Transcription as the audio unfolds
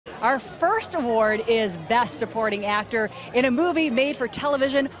Our first award is Best Supporting Actor in a movie made for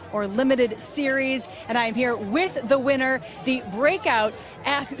television or limited series. And I am here with the winner, the breakout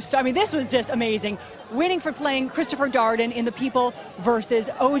act. I mean, this was just amazing. Winning for playing Christopher Darden in The People versus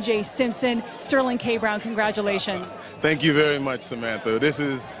O.J. Simpson. Sterling K. Brown, congratulations. Thank you very much, Samantha. This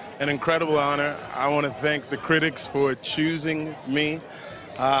is an incredible honor. I want to thank the critics for choosing me.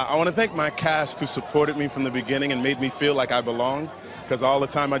 I want to thank my cast who supported me from the beginning and made me feel like I belonged, because all the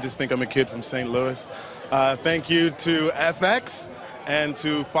time I just think I'm a kid from St. Louis. Thank you to FX and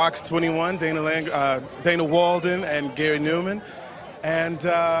to Fox 21, Dana Walden and Gary Newman. And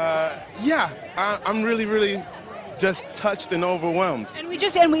I'm really just touched and overwhelmed. And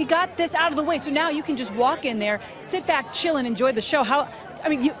we got this out of the way, so now you can just walk in there, sit back, chill, and enjoy the show.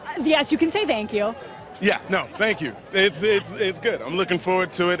 Yes, you can say thank you. Yeah, no, thank you. It's good. I'm looking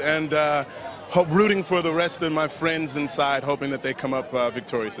forward to it, and rooting for the rest of my friends inside, hoping that they come up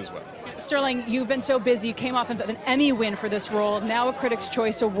victorious as well. Sterling, you've been so busy. You came off of an Emmy win for this role, now a Critics'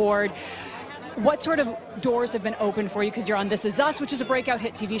 Choice Award. What sort of doors have been open for you? Because you're on This Is Us, which is a breakout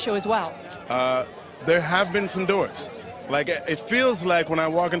hit TV show as well. There have been some doors. Like, it feels like when I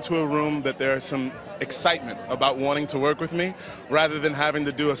walk into a room that there is some excitement about wanting to work with me, rather than having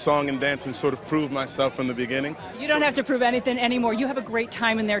to do a song and dance and sort of prove myself from the beginning. You don't have to prove anything anymore. You have a great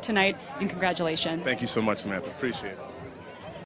time in there tonight, and congratulations. Thank you so much, Samantha. Appreciate it.